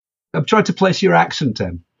I'm trying to place your accent,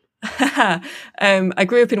 Em. I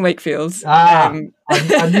grew up in Wakefield. I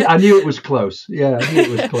knew it was close. Yeah, I knew it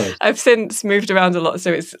was close. I've since moved around a lot,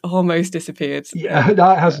 so it's almost disappeared. Yeah,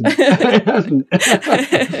 no, it hasn't. It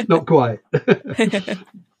hasn't. Not quite.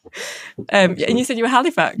 And you said you were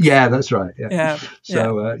Halifax. Yeah, that's right. Yeah.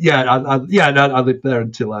 So I lived there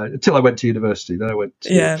until I went to university. Then I went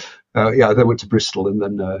to then I went to Bristol, and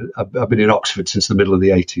then I've been in Oxford since the middle of the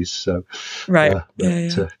 80s. So right.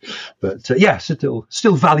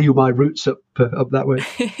 Still value my roots up that way.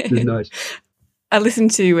 It's nice. I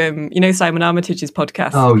listened to Simon Armitage's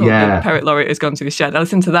podcast. Oh yeah, The Poet Laureate Has Gone to His Shed. I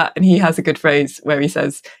listened to that, and he has a good phrase where he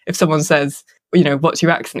says, if someone says, what's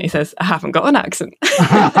your accent? He says, I haven't got an accent.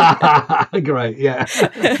 Great, yeah.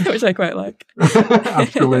 Which I quite like.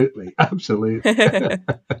 Absolutely.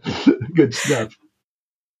 Good stuff.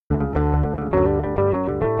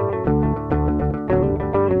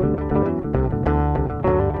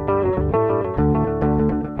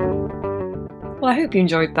 Well, I hope you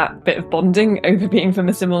enjoyed that bit of bonding over being from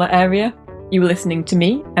a similar area. You were listening to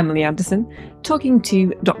me, Emily Anderson, talking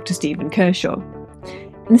to Dr. Stephen Kershaw.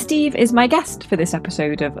 And Steve is my guest for this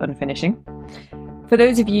episode of Unfinishing. For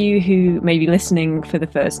those of you who may be listening for the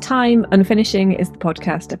first time, Unfinishing is the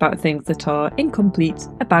podcast about things that are incomplete,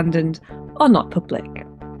 abandoned, or not public.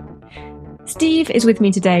 Steve is with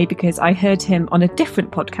me today because I heard him on a different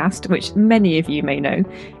podcast, which many of you may know.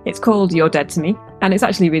 It's called You're Dead to Me, and it's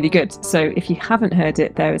actually really good. So if you haven't heard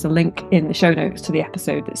it, there is a link in the show notes to the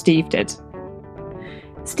episode that Steve did.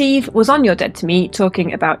 Steve was on You're Dead to Me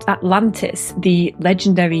talking about Atlantis, the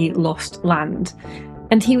legendary lost land.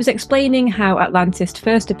 And he was explaining how Atlantis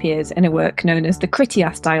first appears in a work known as the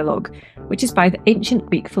Critias Dialogue, which is by the ancient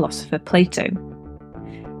Greek philosopher Plato.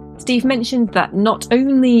 Steve mentioned that not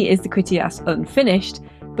only is the Critias unfinished,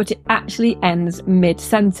 but it actually ends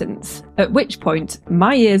mid-sentence, at which point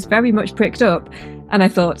my ears very much pricked up, and I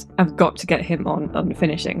thought, I've got to get him on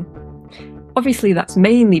Unfinishing. Obviously that's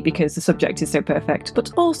mainly because the subject is so perfect,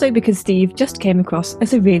 but also because Steve just came across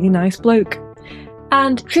as a really nice bloke.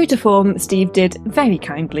 And true to form, Steve did very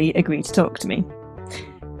kindly agree to talk to me.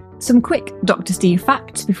 Some quick Dr. Steve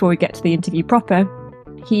facts before we get to the interview proper.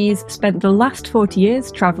 He's spent the last 40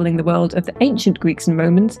 years travelling the world of the ancient Greeks and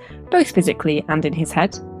Romans, both physically and in his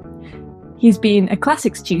head. He's been a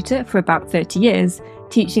classics tutor for about 30 years,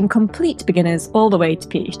 teaching complete beginners all the way to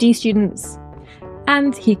PhD students.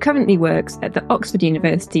 And he currently works at the Oxford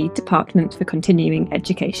University Department for Continuing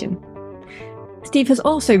Education. Steve has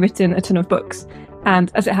also written a ton of books,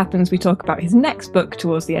 and as it happens, we talk about his next book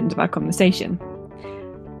towards the end of our conversation.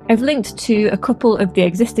 I've linked to a couple of the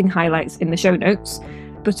existing highlights in the show notes,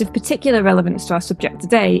 but of particular relevance to our subject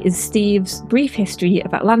today is Steve's brief history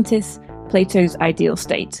of Atlantis, Plato's ideal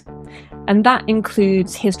state. And that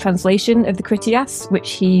includes his translation of the Critias,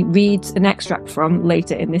 which he reads an extract from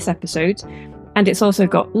later in this episode, and it's also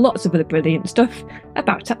got lots of other brilliant stuff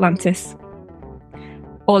about Atlantis.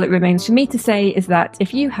 All it remains for me to say is that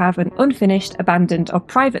if you have an unfinished, abandoned or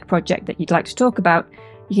private project that you'd like to talk about,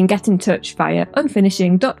 you can get in touch via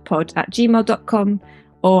unfinishing.pod@gmail.com,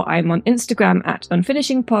 or I'm on Instagram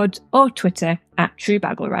 @unfinishingpod or Twitter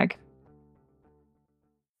 @truebagelrag.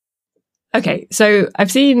 Okay, so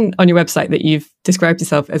I've seen on your website that you've described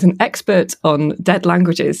yourself as an expert on dead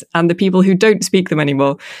languages and the people who don't speak them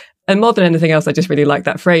anymore. And more than anything else, I just really like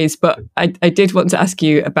that phrase. But I did want to ask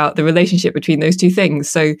you about the relationship between those two things.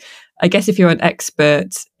 So I guess if you're an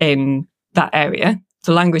expert in that area,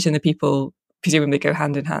 the language and the people presumably go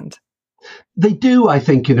hand in hand. They do, I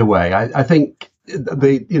think, in a way. I think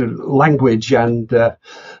the language and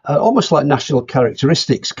almost like national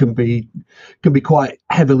characteristics can be quite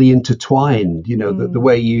heavily intertwined. The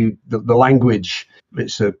way the language,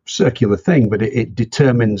 it's a circular thing, but it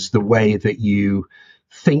determines the way that you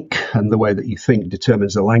think, and the way that you think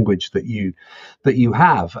determines the language that you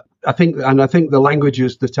have. I think the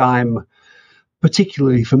languages that I'm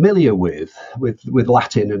particularly familiar with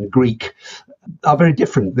Latin and Greek are very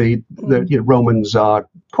different. The Romans are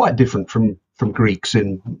quite different from Greeks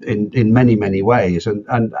in many, many ways,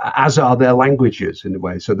 and as are their languages in a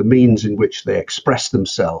way. So the means in which they express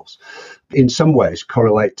themselves in some ways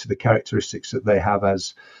correlate to the characteristics that they have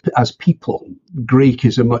as people. Greek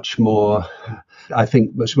is a much more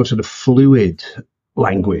sort of fluid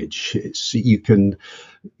language. It's you can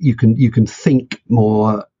think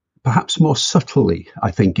more, perhaps more subtly,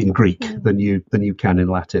 I think, in Greek than you can in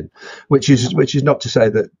Latin, which is not to say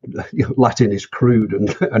that Latin is crude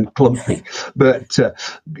and clumpy, but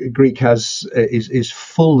Greek is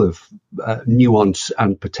full of nuance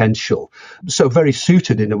and potential, so very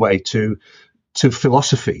suited in a way to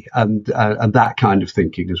philosophy and that kind of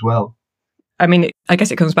thinking as well. I mean, I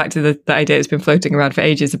guess it comes back to the idea that's been floating around for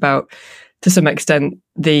ages about, to some extent,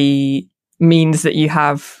 the means that you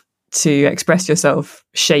have to express yourself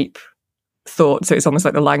shape thought. So it's almost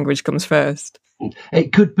like the language comes first.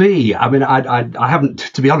 It could be. I mean, I haven't,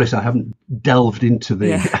 to be honest, I haven't delved into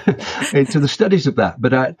the into the studies of that.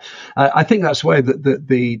 But I think that's why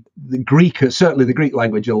the Greek, certainly the Greek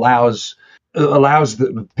language, allows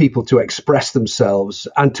the people to express themselves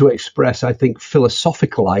and to express, I think,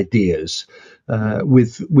 philosophical ideas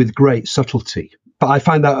with great subtlety. But I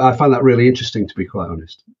find that really interesting, to be quite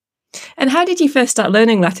honest. And how did you first start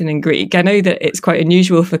learning Latin and Greek? I know that it's quite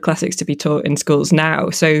unusual for classics to be taught in schools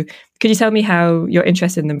now. So could you tell me how your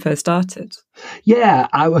interest in them first started? Yeah,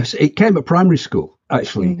 it came at primary school,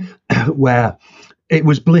 actually, where it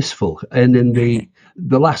was blissful. And in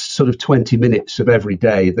the last sort of 20 minutes of every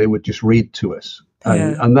day, they would just read to us.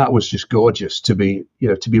 And that was just gorgeous. To be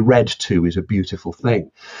read to is a beautiful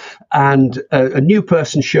thing. And a new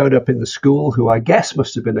person showed up in the school who I guess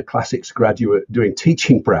must have been a classics graduate doing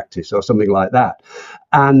teaching practice or something like that,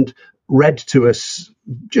 and read to us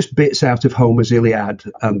just bits out of Homer's Iliad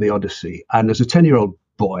and the Odyssey. And as a 10-year-old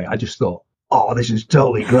boy, I just thought, oh, this is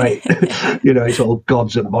totally great. It's all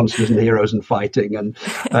gods and monsters and heroes and fighting and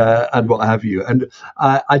what have you. And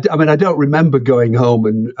I mean, I don't remember going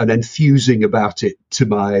home and enthusing about it to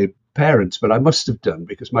my parents, but I must have done,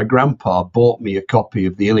 because my grandpa bought me a copy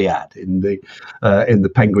of the Iliad in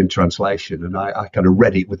the Penguin translation, and I kind of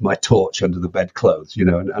read it with my torch under the bedclothes,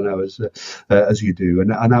 and I was as you do,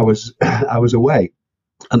 and I was away,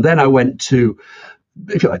 and then I went to,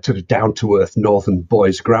 if you like, sort of down-to-earth northern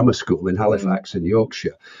boys' grammar school in Halifax in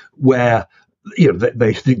Yorkshire, where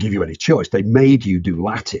they didn't give you any choice. They made you do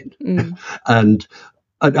Latin, and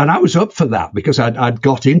I was up for that because I'd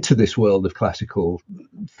got into this world of classical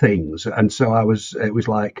things, and so it was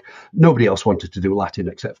like nobody else wanted to do Latin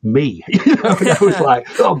except me. And I was like,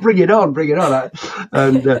 oh, bring it on,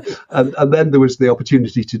 and then there was the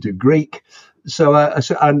opportunity to do Greek. So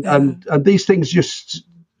and these things just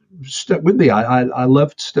stuck with me. I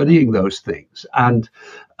loved studying those things, and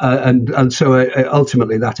so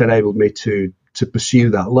ultimately that enabled me to pursue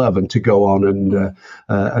that love and to go on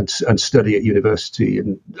and study at university,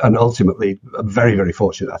 and ultimately I'm very, very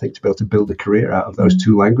fortunate, I think, to be able to build a career out of those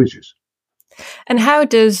two languages. And how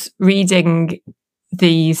does reading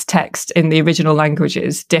these texts in the original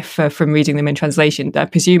languages differ from reading them in translation? I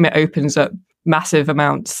presume it opens up massive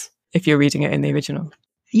amounts if you're reading it in the original.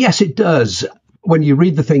 Yes, it does. When you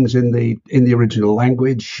read the things in the original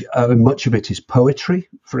language, much of it is poetry,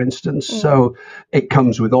 for instance. So it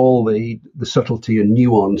comes with all the subtlety and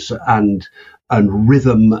nuance and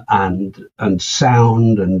rhythm and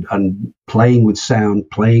sound and playing with sound,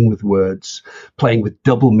 playing with words, playing with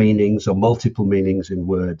double meanings or multiple meanings in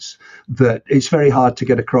words, that it's very hard to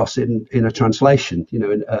get across in a translation.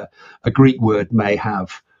 A Greek word may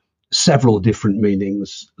have several different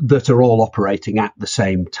meanings that are all operating at the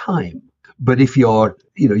same time. But if you're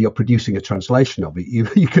producing a translation of it,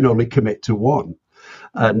 you can only commit to one.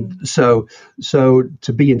 And so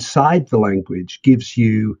to be inside the language gives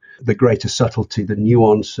you the greater subtlety, the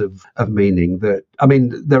nuance of meaning. That, I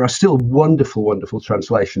mean, there are still wonderful, wonderful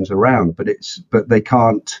translations around, but they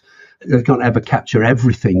can't ever capture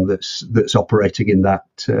everything that's operating in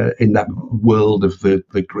that world of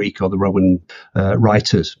the Greek or the Roman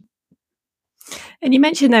writers. And you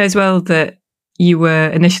mentioned there as well that you were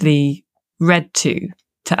initially read to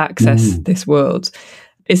access this world.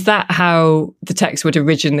 Is that how the text would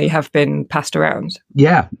originally have been passed around?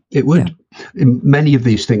 Yeah, it would. Yeah. Many of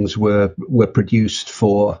these things were produced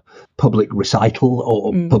for public recital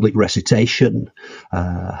or public recitation.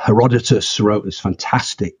 Herodotus wrote this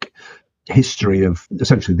fantastic history of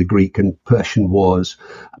essentially the Greek and Persian wars,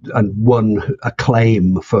 and won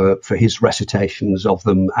acclaim for his recitations of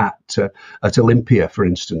them at Olympia, for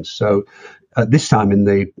instance. So at this time in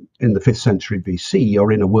the 5th century BC,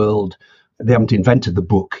 you're in a world, they haven't invented the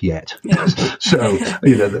book yet. Yeah. So,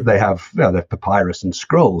 they have their papyrus and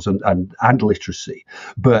scrolls and literacy.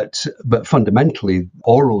 But fundamentally,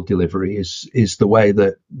 oral delivery is the way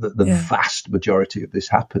that the vast majority of this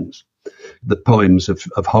happens. The poems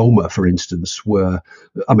of Homer, for instance, were,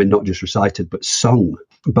 I mean, not just recited, but sung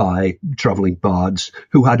by travelling bards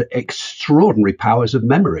who had extraordinary powers of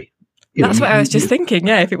memory. That's what I was just thinking.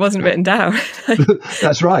 Yeah, if it wasn't written down.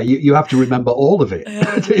 That's right. You have to remember all of it.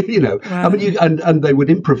 Wow. I mean, and they would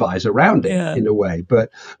improvise around it in a way,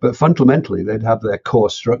 but fundamentally they'd have their core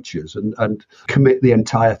structures and commit the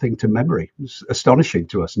entire thing to memory. It's astonishing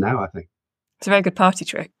to us now, I think. It's a very good party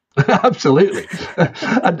trick. Absolutely.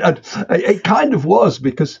 and it kind of was,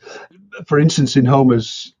 because, for instance, in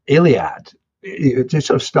Homer's Iliad, it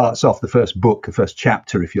sort of starts off the first book, the first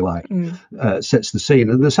chapter, if you like, sets the scene.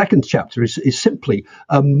 And the second chapter is simply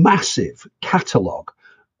a massive catalogue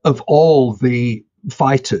of all the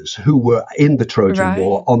fighters who were in the Trojan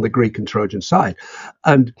War on the Greek and Trojan side.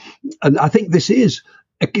 And I think this is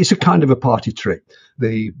it's a kind of a party trick.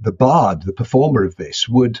 The bard, the performer of this,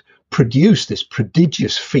 would produce this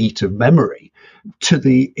prodigious feat of memory to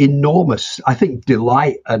the enormous, I think,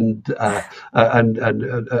 delight and of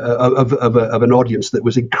an audience that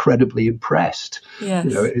was incredibly impressed. Yes.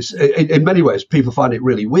 You know, in many ways, people find it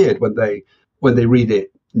really weird when they read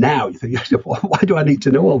it now. You think, why do I need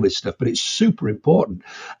to know all this stuff? But it's super important.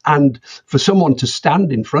 And for someone to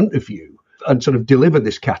stand in front of you and sort of deliver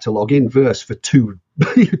this catalogue in verse for 2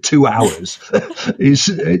 hours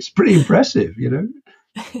it's pretty impressive, you know.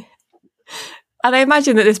 And I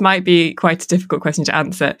imagine that this might be quite a difficult question to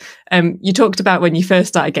answer. You talked about when you first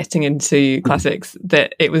started getting into classics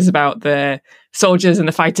that it was about the soldiers and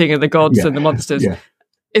the fighting and the gods and the monsters. Yeah.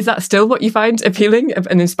 Is that still what you find appealing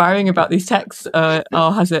and inspiring about these texts,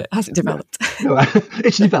 or has it developed? No,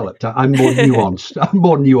 it's developed. I'm more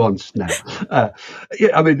nuanced. Now.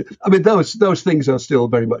 I mean, those things are still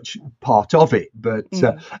very much part of it. But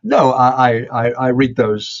no, I read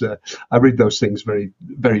those. I read those things very,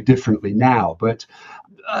 very differently now. But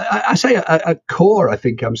I say at core, I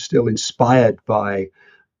think I'm still inspired by,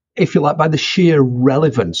 if you like, by the sheer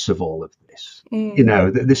relevance of all of this. You know,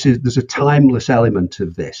 there's a timeless element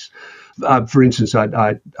of this. For instance,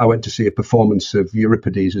 I went to see a performance of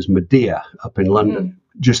Euripides as Medea up in London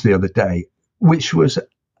just the other day, which was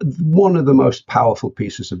one of the most powerful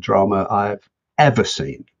pieces of drama I've ever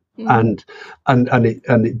seen, and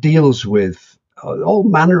it deals with all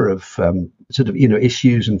manner of sort of, you know,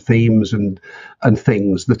 issues and themes and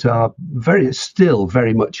things that are still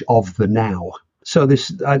very much of the now. So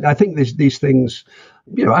I think these things,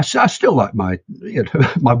 you know, I still like my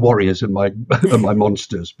my warriors and my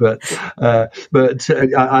monsters, but I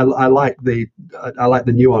like the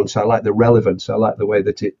nuance, I like the relevance, I like the way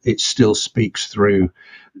that it still speaks through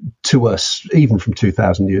to us, even from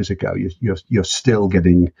 2,000 years ago. You're still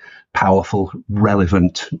getting powerful,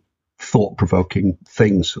 relevant, thought-provoking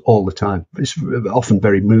things all the time. It's often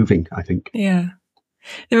very moving, I think. Yeah.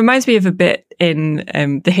 It reminds me of a bit in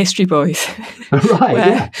The History Boys,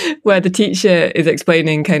 where the teacher is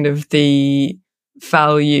explaining kind of the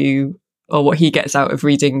value or what he gets out of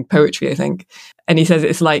reading poetry, I think. And he says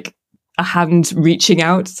it's like a hand reaching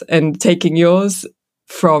out and taking yours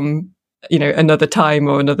from, you know, another time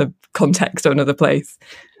or another context or another place.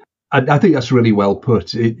 I think that's really well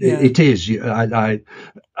put. It is. I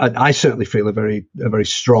certainly feel a very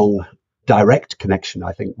strong direct connection,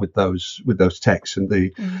 I think, with those texts and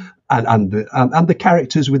the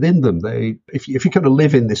characters within them. If you kind of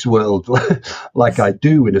live in this world like I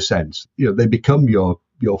do, in a sense, you know, they become your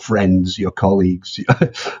friends, your colleagues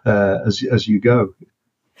as you go.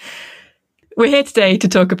 We're here today to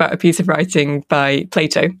talk about a piece of writing by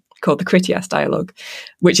Plato called the Critias Dialogue,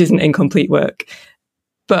 which is an incomplete work.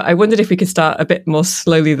 But I wondered if we could start a bit more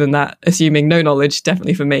slowly than that, assuming no knowledge,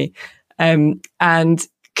 definitely for me. And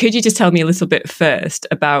could you just tell me a little bit first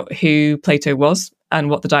about who Plato was and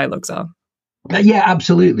what the dialogues are? Yeah,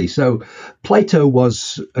 absolutely. So Plato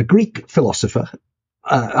was a Greek philosopher.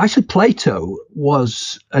 Actually, Plato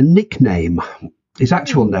was a nickname. His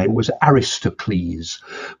actual name was Aristocles,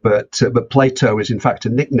 but Plato is in fact a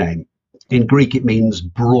nickname. In Greek, it means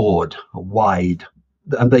broad or wide.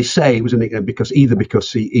 And they say it was a nickname because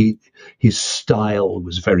his style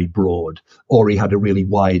was very broad, or he had a really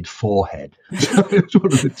wide forehead. So it was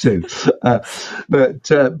one of the two.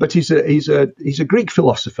 But he's a Greek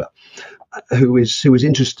philosopher who is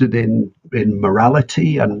interested in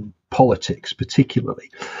morality and politics, particularly.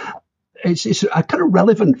 It's kind of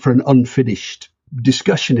relevant for an unfinished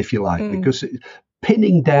discussion, if you like, because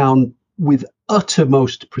pinning down with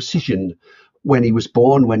uttermost precision when he was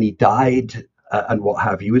born, when he died, and what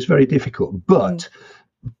have you, is very difficult. But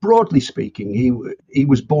broadly speaking, he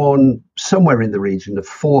was born somewhere in the region of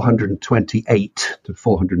 428 to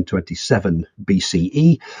 427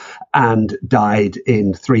 BCE and died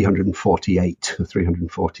in 348 to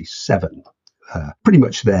 347. Pretty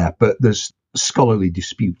much there, but there's scholarly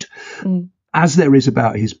dispute. As there is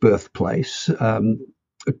about his birthplace.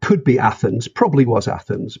 It could be Athens, probably was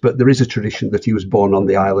Athens, but there is a tradition that he was born on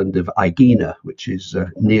the island of Aegina, which is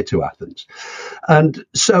near to Athens. And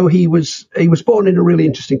so he was born in a really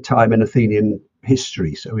interesting time in Athenian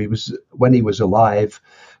history. So when he was alive,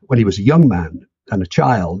 when he was a young man and a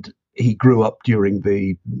child, he grew up during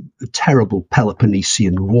the terrible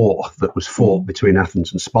Peloponnesian War that was fought between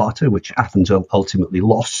Athens and Sparta, which Athens ultimately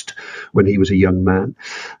lost when he was a young man.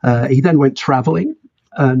 He then went traveling,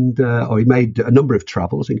 and he made a number of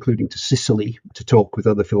travels, including to Sicily to talk with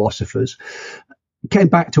other philosophers. Came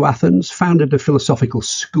back to Athens, founded a philosophical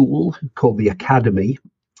school called the Academy,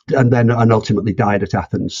 and ultimately died at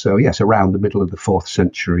Athens. So yes, around the middle of the 4th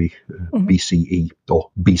century BCE, or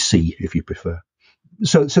BC if you prefer.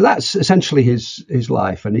 So that's essentially his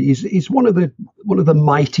life, and he's one of the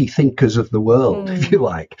mighty thinkers of the world, if you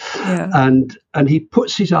like. Yeah. And he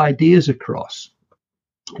puts his ideas across,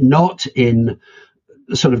 not in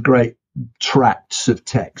sort of great tracts of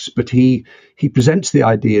text, but he presents the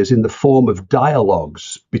ideas in the form of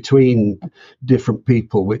dialogues between different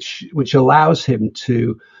people, which allows him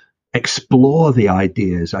to explore the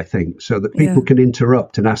ideas, I think, so that people can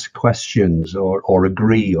interrupt and ask questions or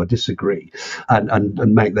agree or disagree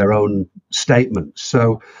and make their own statements.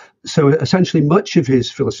 So essentially much of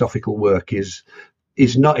his philosophical work is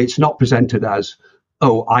not presented as,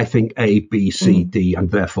 oh, I think A, B, C, D, and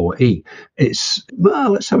therefore E. It's,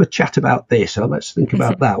 well, let's have a chat about this, or let's think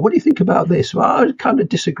about that. What do you think about this? Well, I kind of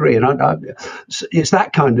disagree. And it's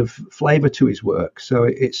that kind of flavour to his work. So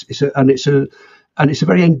it's a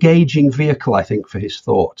very engaging vehicle, I think, for his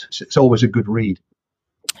thought. It's always a good read.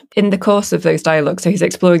 In the course of those dialogues, so he's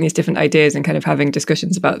exploring these different ideas and kind of having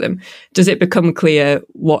discussions about them, does it become clear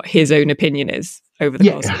what his own opinion is over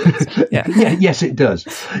the course of it? Yes, it does.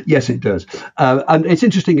 Yes, it does. And it's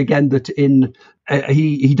interesting, again, that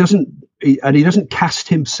he doesn't cast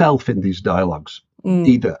himself in these dialogues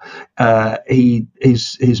either.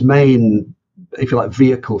 His main, if you like,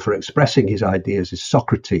 vehicle for expressing his ideas is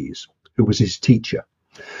Socrates, who was his teacher.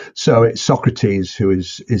 So it's Socrates who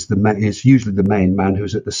is usually the main man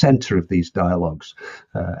who's at the centre of these dialogues,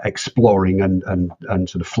 exploring and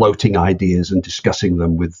sort of floating ideas and discussing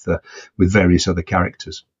them with various other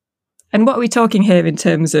characters. And what are we talking here in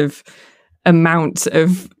terms of amount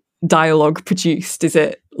of dialogue produced? Is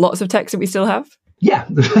it lots of text that we still have? Yeah,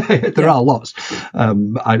 there are lots.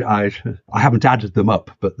 I haven't added them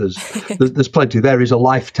up, but there's plenty. There is a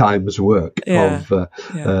lifetime's work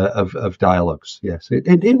of dialogues. Yes,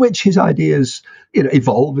 in which his ideas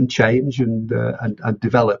evolve and change and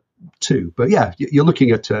develop too. But yeah, you're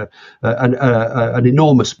looking at an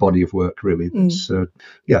enormous body of work, really. That's the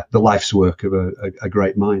life's work of a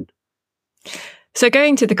great mind. So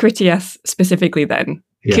going to the Critias specifically, then.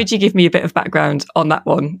 Yeah. Could you give me a bit of background on that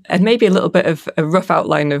one and maybe a little bit of a rough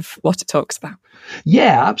outline of what it talks about?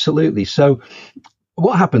 Yeah, absolutely. So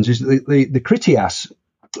what happens is the Critias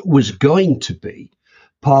was going to be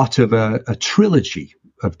part of a trilogy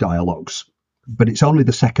of dialogues, but it's only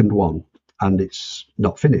the second one and it's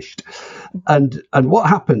not finished. And what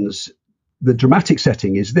happens, the dramatic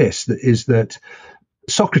setting is that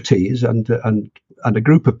Socrates and a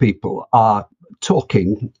group of people are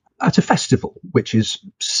talking at a festival, which is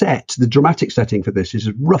set, the dramatic setting for this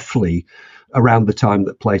is roughly around the time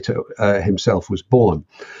that Plato himself was born.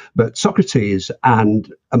 But Socrates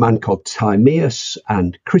and a man called Timaeus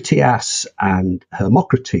and Critias and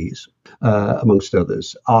Hermocrates, amongst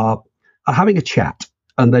others, are having a chat,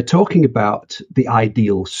 and they're talking about the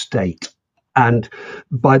ideal state. And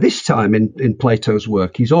by this time in Plato's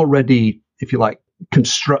work, he's already, if you like,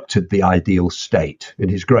 constructed the ideal state in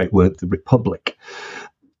his great work, The Republic.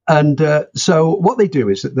 And so what they do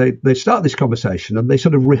is that they start this conversation and they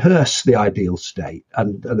sort of rehearse the ideal state,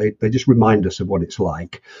 and they just remind us of what it's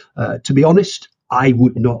like. To be honest, I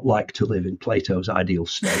would not like to live in Plato's ideal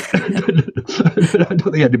state. I don't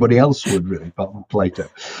think anybody else would, really, apart from Plato.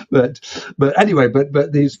 But anyway, but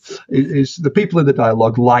the people in the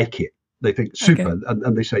dialogue like it. They think super, okay.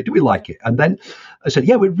 and they say, "Do we like it?" And then I said,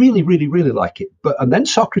 "Yeah, we really, really, really like it." And then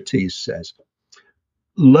Socrates says,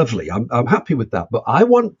 "Lovely, I'm happy with that, but I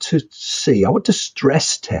want to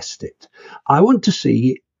stress test it. I want to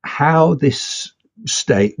see how this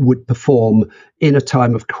state would perform in a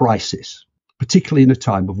time of crisis, particularly in a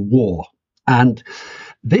time of war." And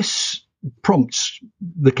this prompts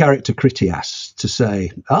the character Critias to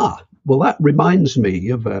say, well, that reminds me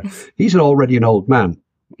of, he's already an old man.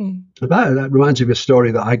 That reminds me of a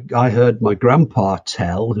story that I heard my grandpa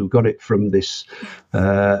tell, who got it from this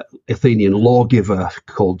Athenian lawgiver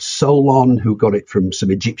called Solon, who got it from some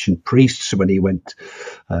Egyptian priests when he went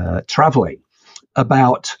traveling,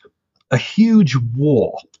 about a huge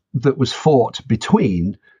war that was fought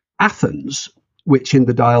between Athens, which in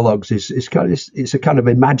the dialogues is a kind of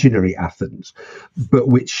imaginary Athens, but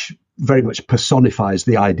which very much personifies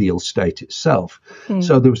the ideal state itself.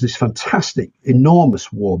 So there was this fantastic,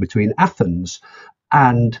 enormous war between Athens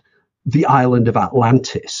and the island of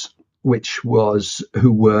Atlantis,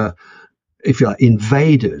 who were, if you like,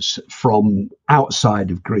 invaders from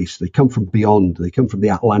outside of Greece. They come from beyond. They come from the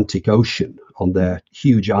Atlantic Ocean on their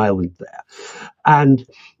huge island there. And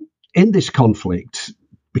in this conflict,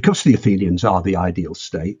 because the Athenians are the ideal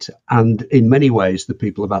state, and in many ways the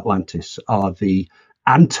people of Atlantis are the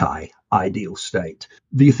anti-ideal state,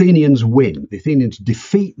 the Athenians win. The Athenians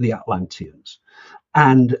defeat the Atlanteans.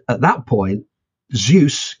 And at that point,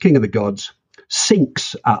 Zeus, king of the gods,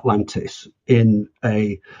 sinks Atlantis in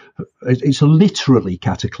it's a literally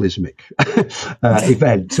cataclysmic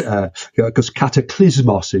event, because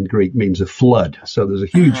cataclysmos in Greek means a flood. So there's a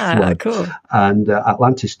huge flood, cool. And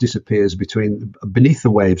Atlantis disappears beneath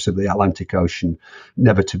the waves of the Atlantic Ocean,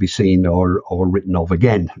 never to be seen or written of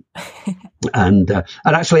again. And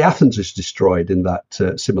actually Athens is destroyed in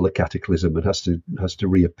that similar cataclysm and has to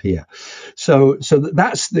reappear. So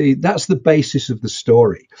that's the basis of the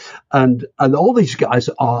story, and all these guys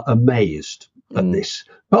are amazed at this,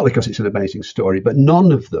 not because it's an amazing story, but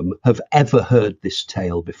none of them have ever heard this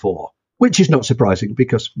tale before, which is not surprising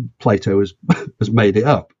because Plato has made it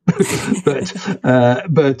up.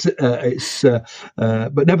 but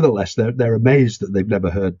nevertheless, they're amazed that they've never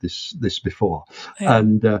heard this before, yeah.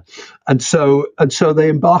 And so they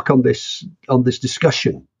embark on this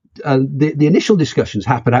discussion. And the initial discussions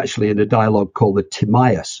happen actually in a dialogue called the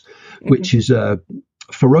Timaeus, which is a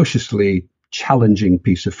ferociously challenging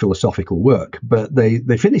piece of philosophical work. But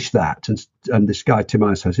they finish that, and this guy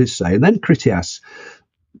Timaeus has his say, and then Critias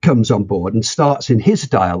comes on board and starts in his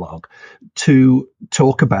dialogue to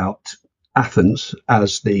talk about Athens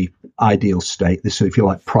as the ideal state, this, if you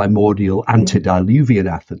like, primordial antediluvian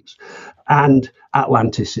Athens, and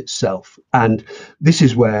Atlantis itself. And this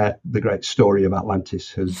is where the great story of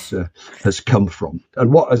Atlantis has come from.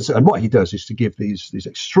 And what he does is to give these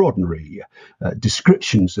extraordinary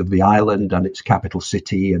descriptions of the island and its capital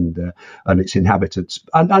city and its inhabitants,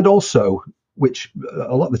 and also, which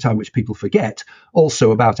a lot of the time which people forget,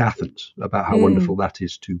 also about Athens, about how wonderful that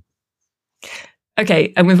is too.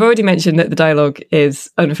 Okay, and we've already mentioned that the dialogue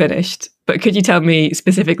is unfinished, but could you tell me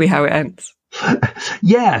specifically how it ends?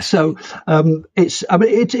 Yeah, so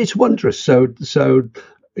it's wondrous. So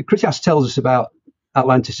Critias tells us about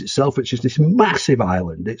Atlantis itself, which is this massive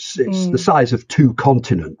island. It's the size of 2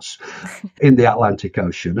 continents in the Atlantic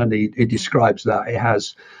Ocean, and he describes that it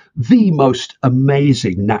has the most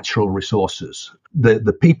amazing natural resources.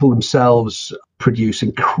 The people themselves produce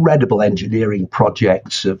incredible engineering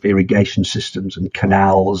projects of irrigation systems and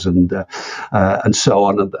canals and so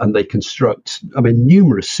on, and they construct,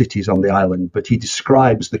 numerous cities on the island. But he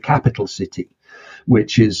describes the capital city,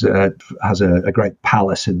 which has a great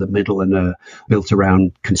palace in the middle and built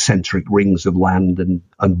around concentric rings of land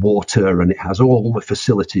and water, and it has all the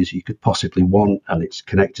facilities you could possibly want, and it's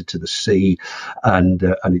connected to the sea, and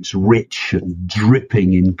it's rich and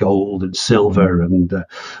dripping in gold and silver and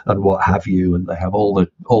what have you, and they have all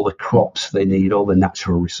the crops they need, all the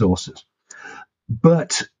natural resources.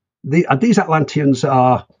 But these Atlanteans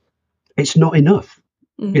it's not enough.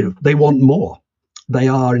 They want more. They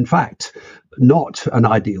are, in fact, not an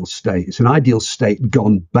ideal state. It's an ideal state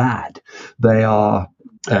gone bad. They are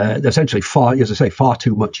essentially far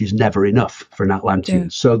too much is never enough for an Atlantean. Yeah.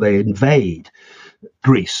 So they invade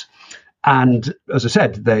Greece. And as I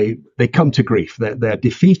said, they come to grief. They're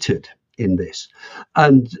defeated in this.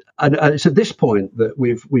 And it's at this point that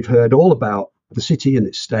we've heard all about the city and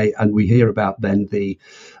its state, and we hear about then the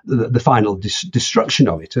final destruction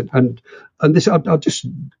of it. And this, I'll just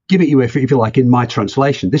give it you, if you like, in my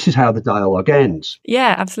translation. This is how the dialogue ends.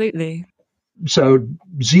 Yeah, absolutely. So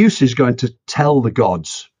Zeus is going to tell the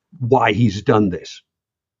gods why he's done this.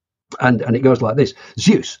 And it goes like this.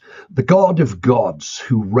 Zeus, the god of gods,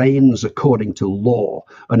 who reigns according to law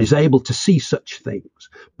and is able to see such things,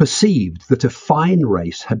 perceived that a fine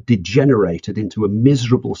race had degenerated into a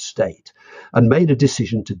miserable state and made a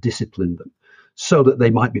decision to discipline them so that they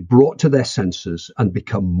might be brought to their senses and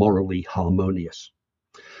become morally harmonious.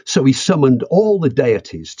 So he summoned all the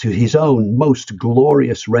deities to his own most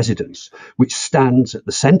glorious residence, which stands at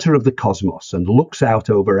the center of the cosmos and looks out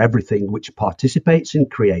over everything which participates in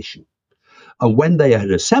creation. And when they had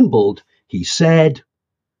assembled, he said...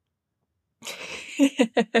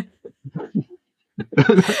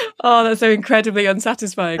 Oh, that's so incredibly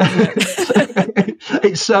unsatisfying, isn't it?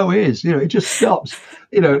 It so is. It just stops,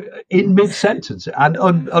 in mid-sentence, and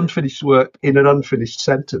unfinished work in an unfinished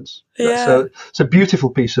sentence. Yeah. So it's a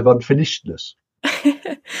beautiful piece of unfinishedness.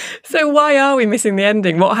 So why are we missing the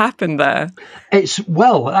ending? What happened there? That's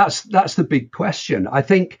the big question. I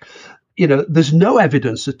think, there's no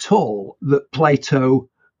evidence at all that Plato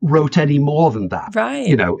wrote any more than that. Right.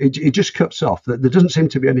 It just cuts off. There doesn't seem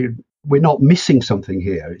to be any. We're not missing something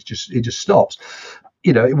here. It just stops.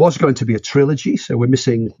 It was going to be a trilogy, so we're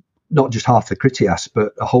missing not just half the Critias,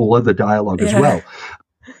 but a whole other dialogue as well.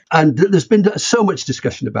 And there's been so much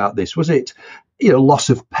discussion about this. Was it, loss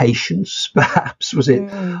of patience, perhaps? Was it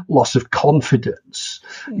loss of confidence?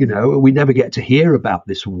 We never get to hear about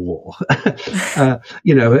this war.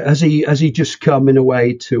 Has he just come in a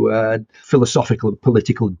way to a philosophical and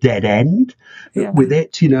political dead end with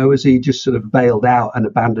it? Has he just sort of bailed out and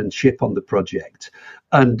abandoned ship on the project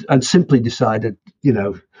and simply decided,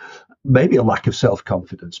 maybe a lack of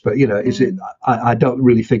self-confidence, but is it? I don't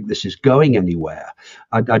really think this is going anywhere.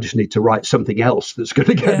 I just need to write something else that's going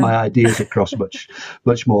to get my ideas across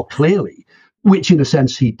much more clearly. Which, in a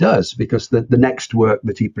sense, he does, because the next work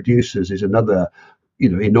that he produces is another,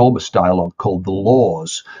 enormous dialogue called The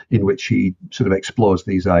Laws, in which he sort of explores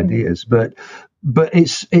these ideas. But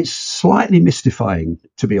it's slightly mystifying,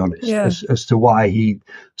 to be honest, as to why he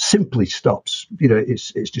simply stops.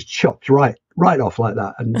 It's just chopped right off like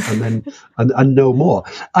that, and then and no more.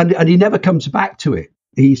 And he never comes back to it.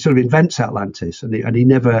 He sort of invents Atlantis, and he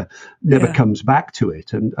never comes back to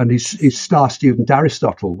it. And his star student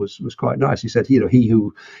Aristotle was quite nice. He said, he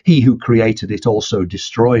who created it also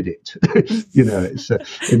destroyed it. It's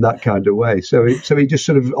in that kind of way. So he just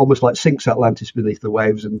sort of almost like sinks Atlantis beneath the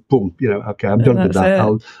waves, and boom, okay, I'm done with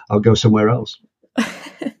that. I'll go somewhere else.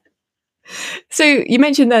 So you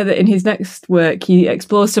mentioned there that in his next work he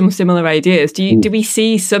explores some similar ideas. Do we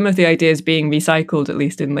see some of the ideas being recycled, at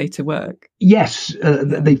least in later work? Yes,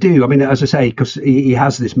 they do. I mean, as I say, because he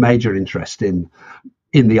has this major interest in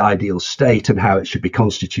the ideal state and how it should be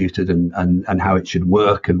constituted and how it should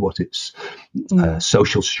work and what its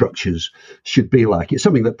social structures should be like. It's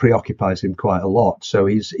something that preoccupies him quite a lot. So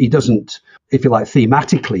he doesn't, if you like,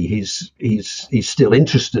 thematically, he's still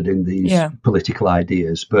interested in these political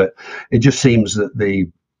ideas, but it just seems that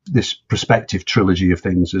this prospective trilogy of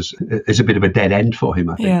things is a bit of a dead end for him,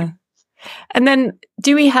 I think. Yeah. And then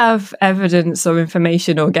do we have evidence or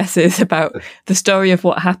information or guesses about the story of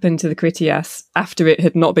what happened to the Critias after it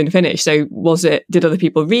had not been finished? So did other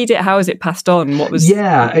people read it? How was it passed on? What was...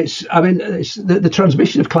 Yeah, the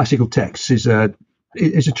transmission of classical texts is a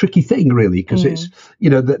tricky thing, really, because it's,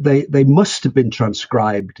 that they must have been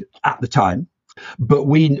transcribed at the time. But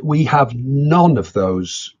we have none of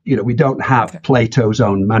those. We don't have Plato's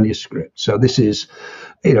own manuscript. So this is,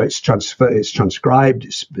 it's transcribed.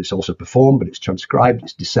 It's also performed, but it's transcribed.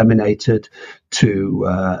 It's disseminated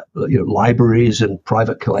to libraries and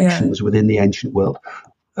private collections within the ancient world.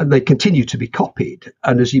 And they continue to be copied.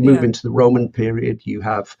 And as you move into the Roman period, you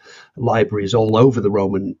have libraries all over the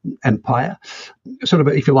Roman Empire. Sort of,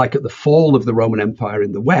 if you like, at the fall of the Roman Empire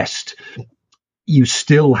in the West, you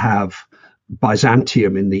still have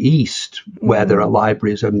Byzantium in the East, where there are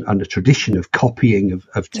libraries and a tradition of copying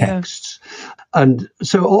of texts. And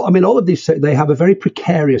so, all of these, they have a very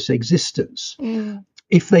precarious existence.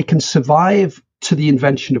 If they can survive to the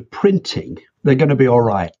invention of printing, they're going to be all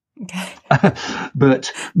right. Okay.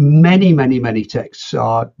 But many, many, many texts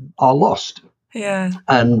are lost. Yeah.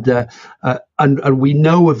 And we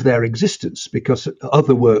know of their existence because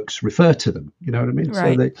other works refer to them. You know what I mean?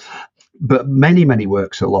 Right. But many, many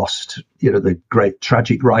works are lost. The great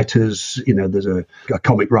tragic writers, there's a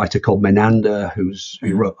comic writer called Menander who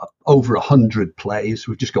wrote over 100 plays.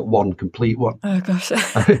 We've just got one complete one. Oh, gosh.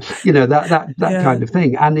 that kind of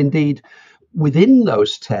thing. And indeed, within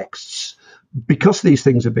those texts, because these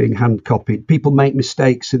things are being hand copied, people make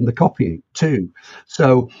mistakes in the copying too.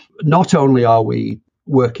 So not only are we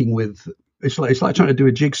working with, it's like trying to do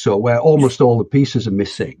a jigsaw where almost all the pieces are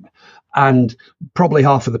missing, and probably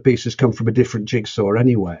half of the pieces come from a different jigsaw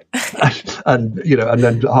anyway, and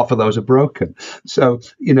then half of those are broken. So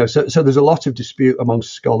so there's a lot of dispute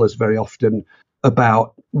amongst scholars very often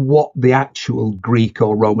about what the actual Greek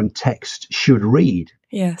or Roman text should read.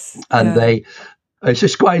 Yes, and it's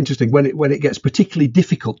just quite interesting when it gets particularly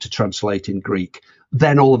difficult to translate in Greek.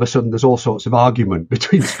 Then all of a sudden, there's all sorts of argument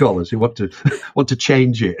between scholars who want to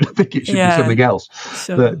change it. I think it should be something else.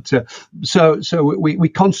 Sure. But so we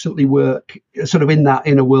constantly work sort of in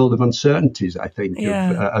a world of uncertainties, I think,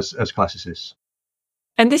 as classicists.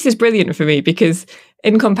 And this is brilliant for me because,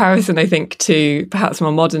 in comparison, I think to perhaps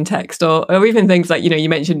more modern text, or even things like you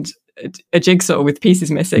mentioned a jigsaw with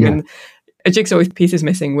pieces missing and. A jigsaw with pieces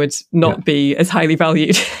missing would not be as highly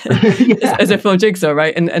valued as a full jigsaw,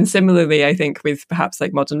 right? And similarly, I think with perhaps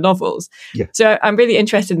like modern novels. Yeah. So I'm really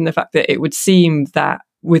interested in the fact that it would seem that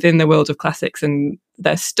within the world of classics and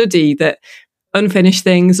their study, that unfinished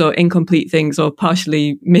things or incomplete things or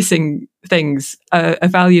partially missing things are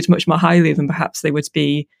valued much more highly than perhaps they would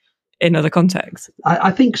be in other contexts. I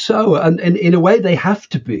think so, and in a way they have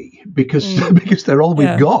to be because they're all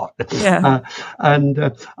we've got. Yeah.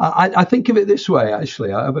 I think of it this way.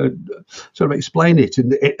 Actually, I sort of explain it.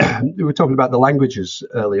 We were talking about the languages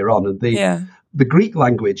earlier on, and the Greek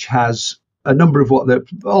language has a number of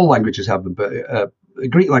all languages have them, but the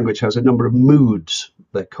Greek language has a number of moods.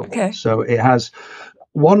 They're called. Okay. So it has.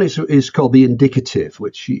 One is called the indicative,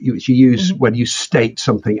 which you use when you state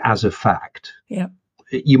something as a fact. Yeah.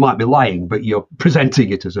 You might be lying, but you're presenting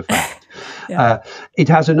it as a fact. It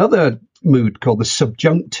has another mood called the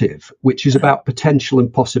subjunctive, which is about potential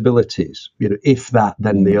and possibilities. If that,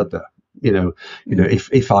 then the other.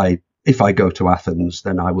 If I go to Athens,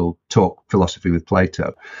 then I will talk philosophy with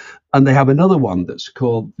Plato. And they have another one that's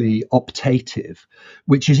called the optative,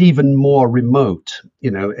 which is even more remote.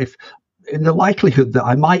 If in the likelihood that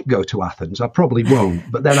I might go to Athens, I probably won't.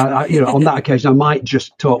 But then, on that occasion, I might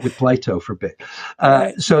just talk with Plato for a bit.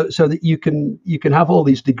 So that you can have all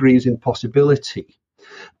these degrees in possibility.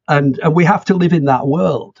 And we have to live in that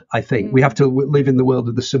world, I think. We have to live in the world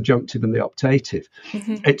of the subjunctive and the optative.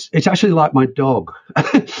 It's actually like my dog.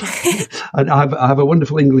 And I have a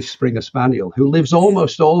wonderful English Springer Spaniel who lives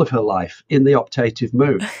almost all of her life in the optative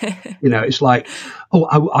mood. It's like,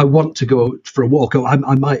 I want to go for a walk. I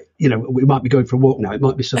might, we might be going for a walk now. It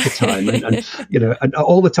might be supper time. And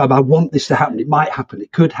all the time, I want this to happen. It might happen.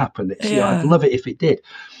 It could happen. I'd love it if it did.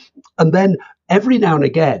 And then every now and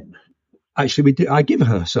again, actually, I give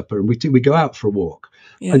her supper and we go out for a walk,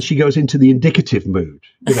 and she goes into the indicative mood.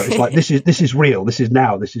 It's like this is real. This is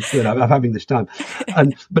now. This is good. I'm having this time,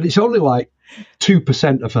 but it's only like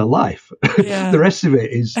 2% of her life. The rest of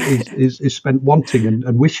it is spent wanting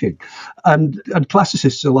and wishing. And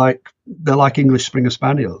classicists are like English Springer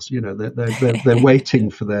Spaniels. They're waiting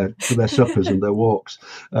for their suppers and their walks,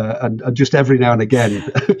 and just every now and again,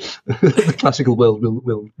 the classical world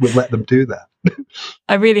will let them do that.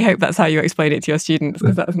 I really hope that's how you explain it to your students,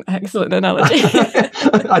 because that's an excellent analogy.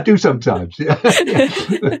 I do sometimes.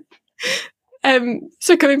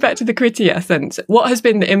 So coming back to the Critias, then, what has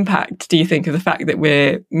been the impact, do you think, of the fact that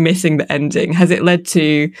we're missing the ending? Has it led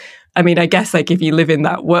to, I guess, like, if you live in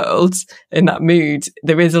that world, in that mood,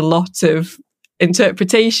 there is a lot of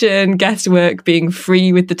interpretation, guesswork, being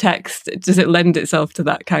free with the text. Does it lend itself to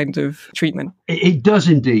that kind of treatment? It does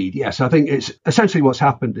indeed, yes. I think it's essentially what's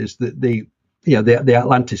happened is that the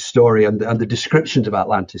Atlantis story and the descriptions of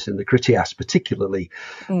Atlantis and the Critias particularly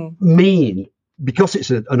mean, because it's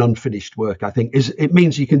an unfinished work, I think, it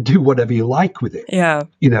means you can do whatever you like with it. Yeah.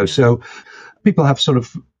 So people have sort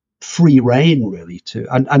of free reign, really,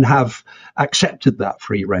 and have accepted that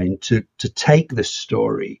free reign to take this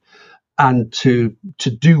story and to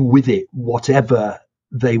do with it whatever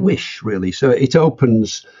they wish, really. So it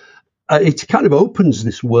kind of opens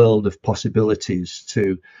this world of possibilities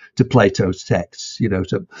to Plato's texts,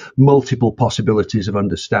 to multiple possibilities of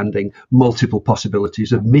understanding, multiple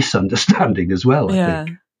possibilities of misunderstanding as well, I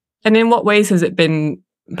think. And in what ways has it been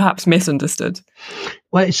perhaps misunderstood?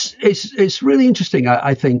 Well, it's really interesting,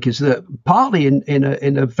 I think, is that partly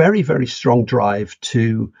in a very, very strong drive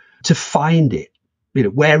to find it.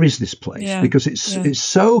 Where is this place? Because it's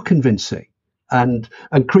so convincing. And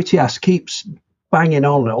Critias keeps banging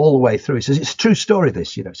on all the way through. He says it's a true story.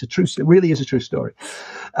 It really is a true story,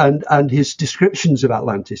 and his descriptions of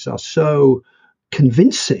Atlantis are so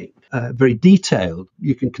convincing, very detailed.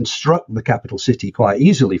 You can construct the capital city quite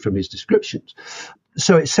easily from his descriptions.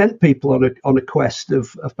 So it sent people on a quest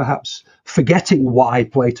of perhaps forgetting why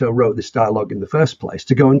Plato wrote this dialogue in the first place,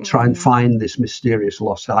 to go and try and find this mysterious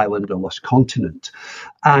lost island or lost continent,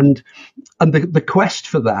 and the quest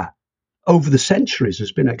for that over the centuries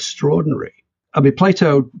has been extraordinary.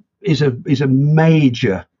 Plato is a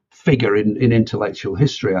major figure in intellectual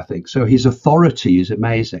history, I think. So his authority is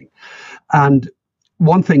amazing. And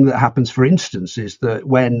one thing that happens, for instance, is that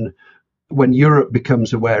when Europe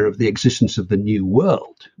becomes aware of the existence of the New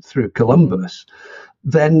World through Columbus,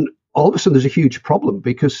 then all of a sudden there's a huge problem,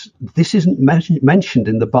 because this isn't mentioned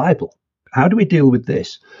in the Bible. How do we deal with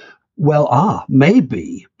this? Well,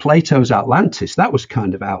 maybe Plato's Atlantis, that was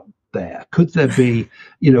kind of out there. Could there be,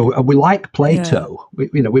 we like Plato, we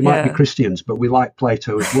might be Christians, but we like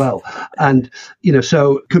Plato as well. And,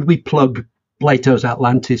 so could we plug Plato's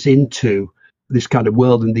Atlantis into this kind of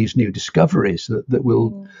world and these new discoveries that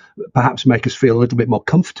will perhaps make us feel a little bit more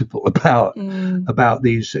comfortable about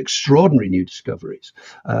these extraordinary new discoveries,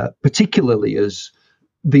 particularly as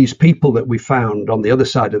these people that we found on the other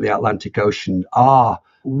side of the Atlantic Ocean are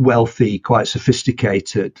wealthy, quite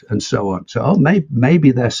sophisticated, and so on. So,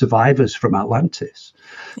 maybe they're survivors from Atlantis.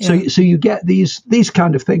 Yeah. So you get these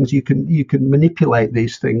kind of things. You can manipulate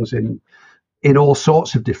these things in all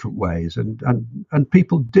sorts of different ways, and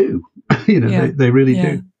people do. They really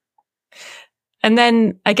do. And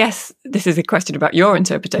then I guess this is a question about your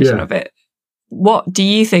interpretation of it. What do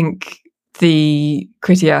you think the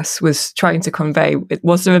Critias was trying to convey?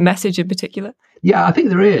 Was there a message in particular? Yeah, I think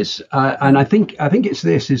there is, and I think it's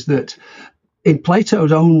this: is that in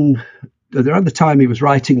Plato's own, around the time he was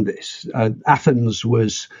writing this, Athens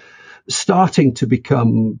was starting to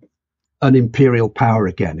become an imperial power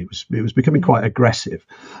again. It was becoming quite aggressive,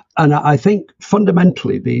 and I think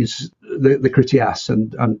fundamentally the Critias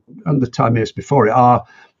and the Timaeus before it are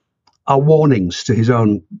warnings to his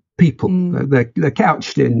own people. They're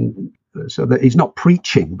couched in. So that he's not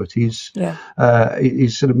preaching, but he's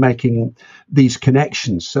sort of making these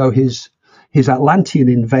connections. So his Atlantean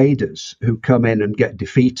invaders who come in and get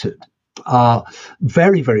defeated are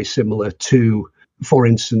very, very similar to, for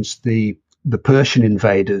instance, the Persian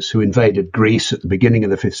invaders who invaded Greece at the beginning of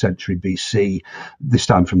the 5th century BC, this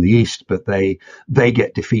time from the east, but they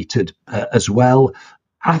get defeated as well.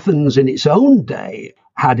 Athens in its own day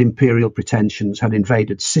had imperial pretensions, had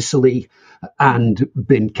invaded Sicily and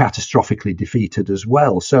been catastrophically defeated as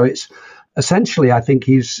well. So it's essentially, I think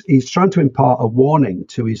he's trying to impart a warning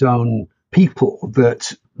to his own people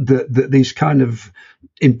that these kind of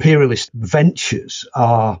imperialist ventures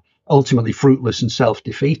are ultimately fruitless and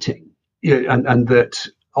self-defeating. And that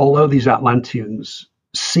although these Atlanteans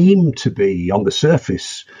seem to be on the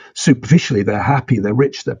surface, superficially, they're happy, they're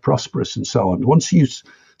rich, they're prosperous and so on. Once you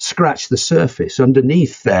scratch the surface,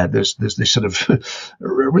 underneath there's this sort of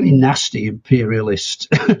really nasty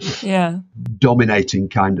imperialist dominating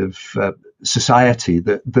kind of society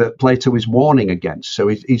that Plato is warning against. So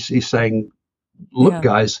he's saying, look,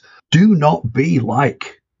 guys, do not be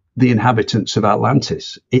like the inhabitants of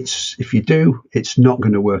Atlantis. If you do, it's not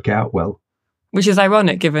going to work out well. Which is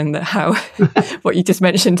ironic, given that how what you just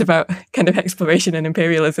mentioned about kind of exploration and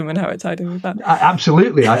imperialism and how it tied in with that.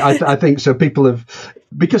 Absolutely, I think so. People have,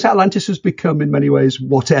 because Atlantis has become in many ways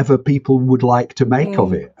whatever people would like to make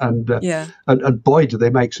of it, and boy, do they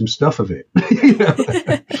make some stuff of it.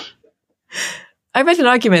 I read an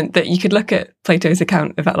argument that you could look at Plato's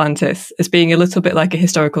account of Atlantis as being a little bit like a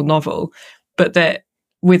historical novel, but that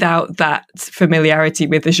without that familiarity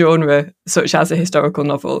with the genre, such as a historical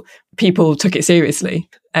novel, people took it seriously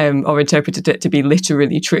or interpreted it to be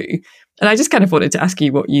literally true. And I just kind of wanted to ask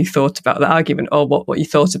you what you thought about that argument, or what you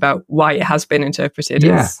thought about why it has been interpreted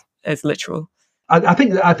as literal. I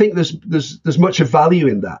think there's much of value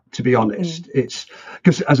in that, to be honest. It's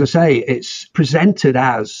because, as I say, it's presented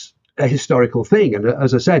as a historical thing, and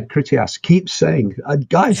as I said, Critias keeps saying,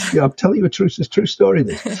 "Guys, I'm telling you it's a true story."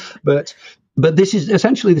 This, but this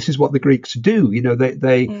is what the Greeks do.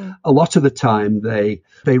 They a lot of the time they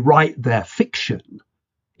write their fiction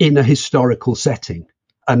in a historical setting,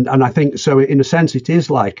 and I think so. In a sense, it is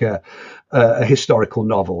like a historical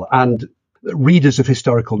novel, and readers of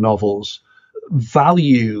historical novels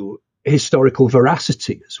value historical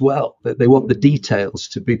veracity as well. That they want the details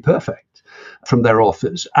to be perfect from their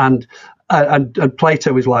authors, and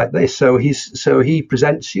Plato is like this. So he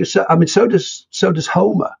presents you. So does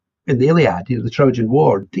Homer in the Iliad, the Trojan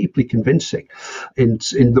War, deeply convincing in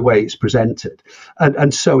the way it's presented,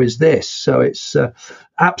 and so is this. So it's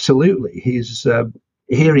absolutely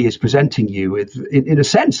here he is presenting you with, in a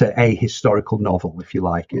sense, a historical novel, if you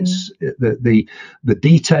like. It's the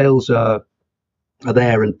details are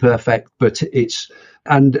there and perfect, but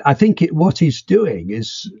and I think what he's doing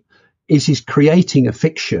is he's creating a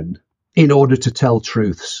fiction in order to tell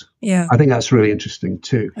truths. Yeah, I think that's really interesting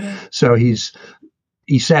too. Yeah. So he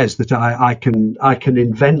says that I can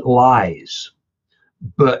invent lies,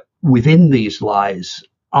 but within these lies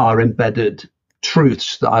are embedded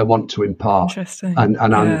truths that I want to impart. Interesting. And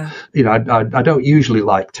I don't usually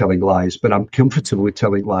like telling lies, but I'm comfortable with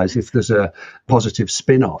telling lies if there's a positive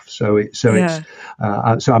spin-off.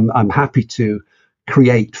 I'm happy to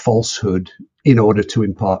create falsehood in order to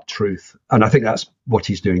impart truth, and I think that's what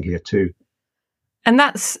he's doing here too. And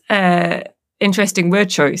that's interesting word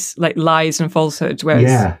choice, like lies and falsehood,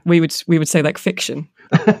 whereas we would say like fiction.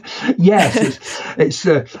 Yes, it's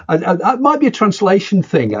that might be a translation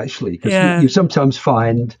thing, actually, because you sometimes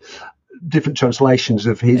find different translations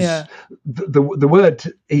of his. The word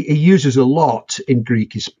he uses a lot in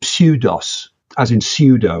Greek is pseudos, as in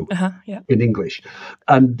pseudo in English,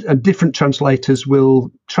 and different translators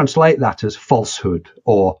will translate that as falsehood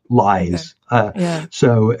or lies.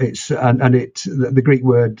 So it's the Greek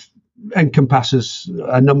word encompasses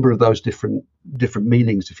a number of those different different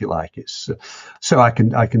meanings, if you like. It's so I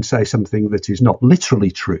can say something that is not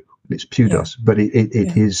literally true. It's pseudos, but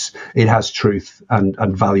it has truth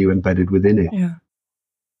and value embedded within it. Yeah.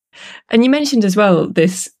 And you mentioned as well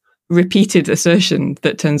this repeated assertion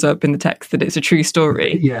that turns up in the text that it's a true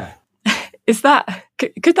story. Yeah.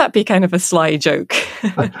 Could that be kind of a sly joke?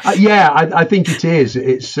 I think it is.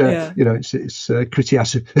 It's it's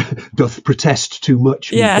Critias doth protest too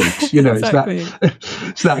much. Methinks. Exactly.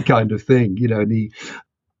 It's that kind of thing.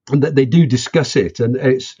 And that they do discuss it, and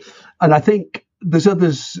I think there's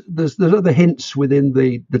other hints within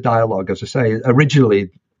the dialogue. As I say, originally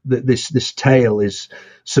this tale is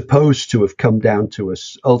supposed to have come down to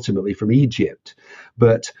us ultimately from Egypt,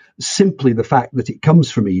 but simply the fact that it comes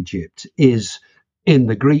from Egypt is, in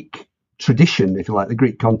the Greek tradition, if you like, the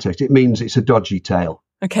Greek context, it means it's a dodgy tale.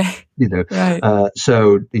 Okay. Right.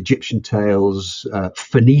 So Egyptian tales,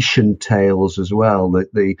 Phoenician tales as well.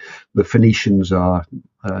 The Phoenicians are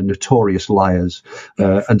notorious liars,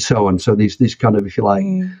 and so on. So these kind of, if you like,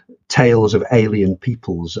 tales of alien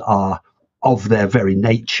peoples are of their very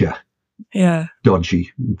nature,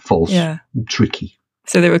 dodgy, false, tricky.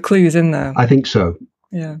 So there were clues in there. I think so.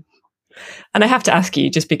 Yeah. And I have to ask you,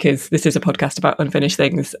 just because this is a podcast about unfinished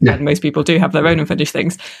things, and most people do have their own unfinished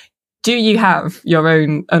things, do you have your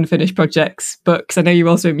own unfinished projects, books? I know you're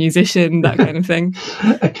also a musician, that kind of thing.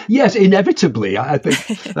 Yes, inevitably. I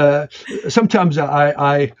think sometimes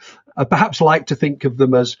I perhaps like to think of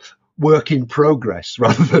them as work in progress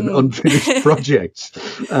rather than unfinished projects.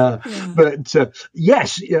 But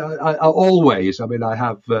yes, I always. I mean, I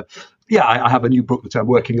have. I have a new book that I'm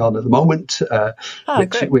working on at the moment,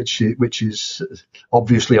 which is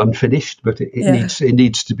obviously unfinished, but it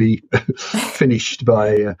needs to be finished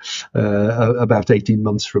by about 18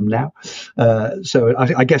 months from now. So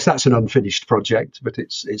I guess that's an unfinished project, but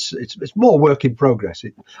it's more work in progress.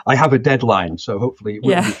 I have a deadline, so hopefully it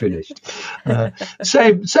will be finished.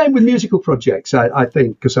 Same with musical projects, I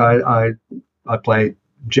think, because I play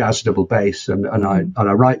jazz double bass and I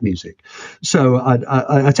write music. So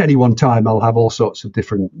at any one time I'll have all sorts of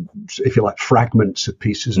different, if you like, fragments of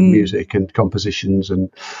pieces of music and compositions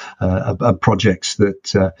and projects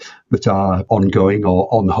that are ongoing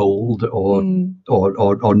or on hold or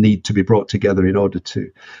need to be brought together in order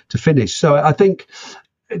to finish. So I think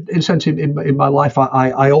in a sense in my life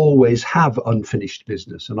I always have unfinished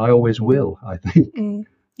business, and I always will, I think.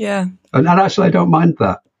 Yeah. And actually I don't mind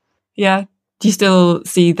that. Yeah. Do you still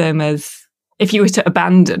see them as, if you were to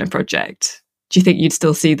abandon a project, do you think you'd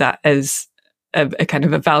still see that as a kind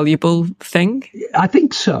of a valuable thing? I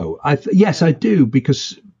think so. Yes, I do,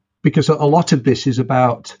 because a lot of this is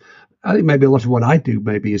about, I think maybe a lot of what I do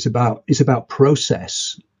maybe is about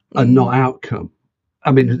process and not outcome.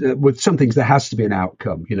 I mean, with some things there has to be an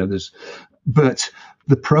outcome, but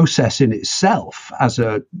the process in itself as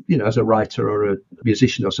a writer or a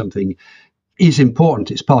musician or something is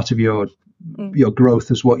important. It's part of your growth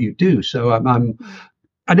as what you do. So and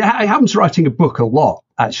it happens writing a book a lot,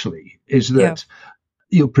 actually, is that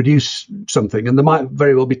you'll produce something and there might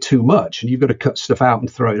very well be too much and you've got to cut stuff out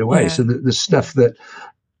and throw it away. So there's stuff that,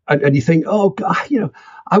 and you think, oh, God,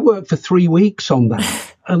 I worked for 3 weeks on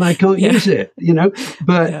that and I can't use it,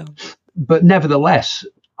 but nevertheless,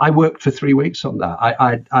 I worked for 3 weeks on that.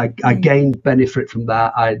 I gained benefit from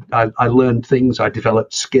that. I learned things. I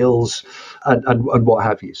developed skills, and what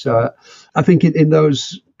have you. So I think in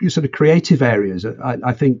those sort of creative areas,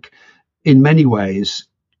 I think in many ways,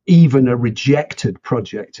 even a rejected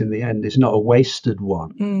project in the end is not a wasted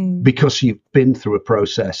one because you've been through a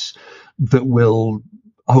process that will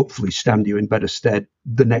hopefully stand you in better stead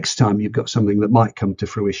the next time you've got something that might come to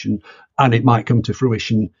fruition, and it might come to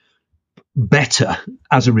fruition better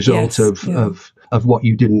as a result of what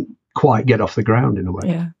you didn't quite get off the ground in a way.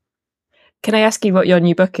 Yeah. Can I ask you what your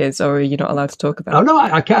new book is, or are you not allowed to talk about it? Oh, no,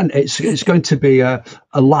 I can. It's going to be a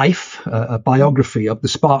biography of the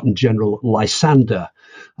Spartan general Lysander,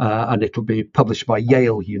 and it'll be published by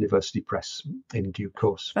Yale University Press in due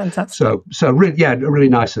course. Fantastic. So really, a really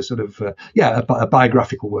nice sort of a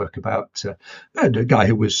biographical work about a guy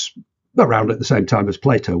who was around at the same time as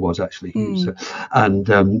Plato was, actually.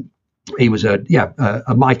 He was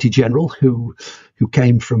a mighty general who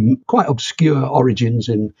came from quite obscure origins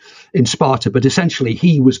in Sparta, but essentially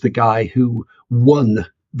he was the guy who won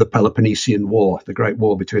the Peloponnesian War, the great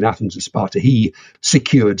war between Athens and Sparta. He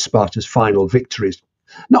secured Sparta's final victories.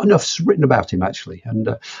 Not enough's written about him, actually,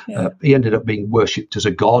 and he ended up being worshipped as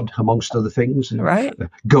a god, amongst other things, and,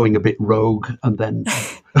 going a bit rogue and then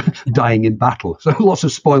dying in battle. So lots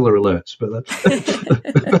of spoiler alerts, but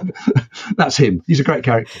that's him. He's a great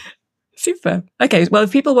character. Super. Okay, well,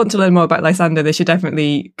 if people want to learn more about Lysander, they should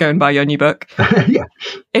definitely go and buy your new book. Yeah.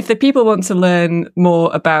 If the people want to learn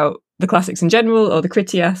more about the classics in general or the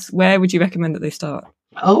Critias, where would you recommend that they start?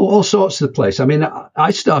 Oh, all sorts of the place. I mean,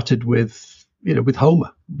 I started with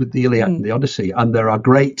Homer, with the Iliad and the Odyssey, and there are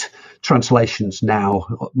great translations now,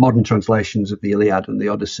 modern translations of the Iliad and the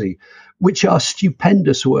Odyssey, which are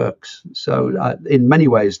stupendous works. So in many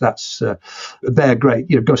ways, they're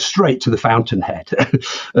great. Go straight to the fountainhead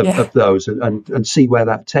of those and see where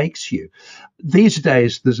that takes you. These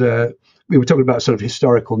days, we were talking about sort of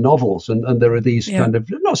historical novels, and there are these kind of,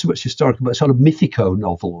 not so much historical, but sort of mythico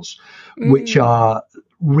novels, which are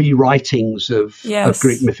rewritings of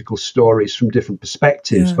Greek mythical stories from different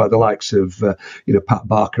perspectives by the likes of Pat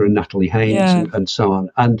Barker and Natalie Haynes and so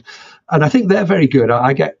on. And I think they're very good.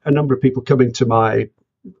 I get a number of people coming to my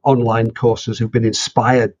online courses who've been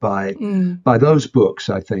inspired by those books,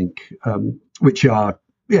 I think, which are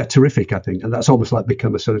terrific, I think. And that's almost like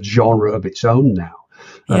become a sort of genre of its own now.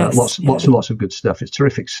 Lots and lots of good stuff. It's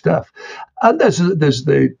terrific stuff. And there's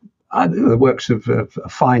the works of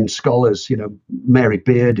fine scholars. Mary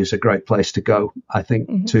Beard is a great place to go, I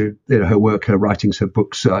think, to her work, her writings, her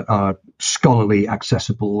books are scholarly,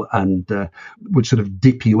 accessible, and would sort of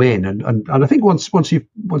dip you in. And I think once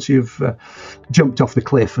you've jumped off the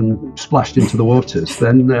cliff and splashed into the waters,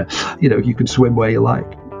 then you can swim where you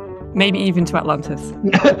like. Maybe even to Atlantis.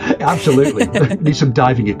 Absolutely. Need some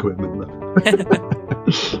diving equipment though.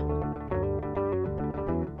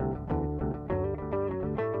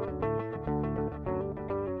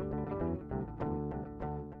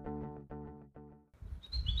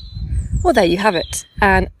 Well, there you have it.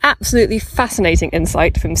 An absolutely fascinating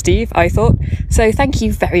insight from Steve, I thought. So thank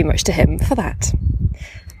you very much to him for that.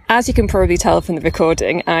 As you can probably tell from the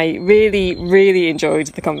recording, I really, really enjoyed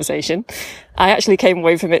the conversation. I actually came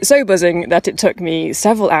away from it so buzzing that it took me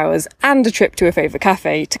several hours and a trip to a favourite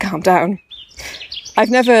cafe to calm down. I've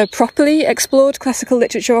never properly explored classical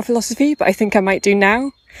literature or philosophy, but I think I might do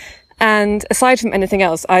now. And aside from anything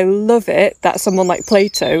else, I love it that someone like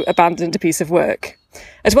Plato abandoned a piece of work,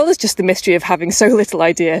 as well as just the mystery of having so little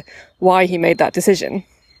idea why he made that decision.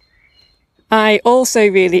 I also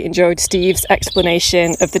really enjoyed Steve's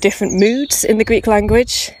explanation of the different moods in the Greek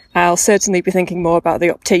language. I'll certainly be thinking more about the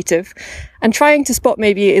optative and trying to spot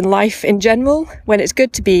maybe in life in general when it's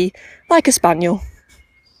good to be like a spaniel.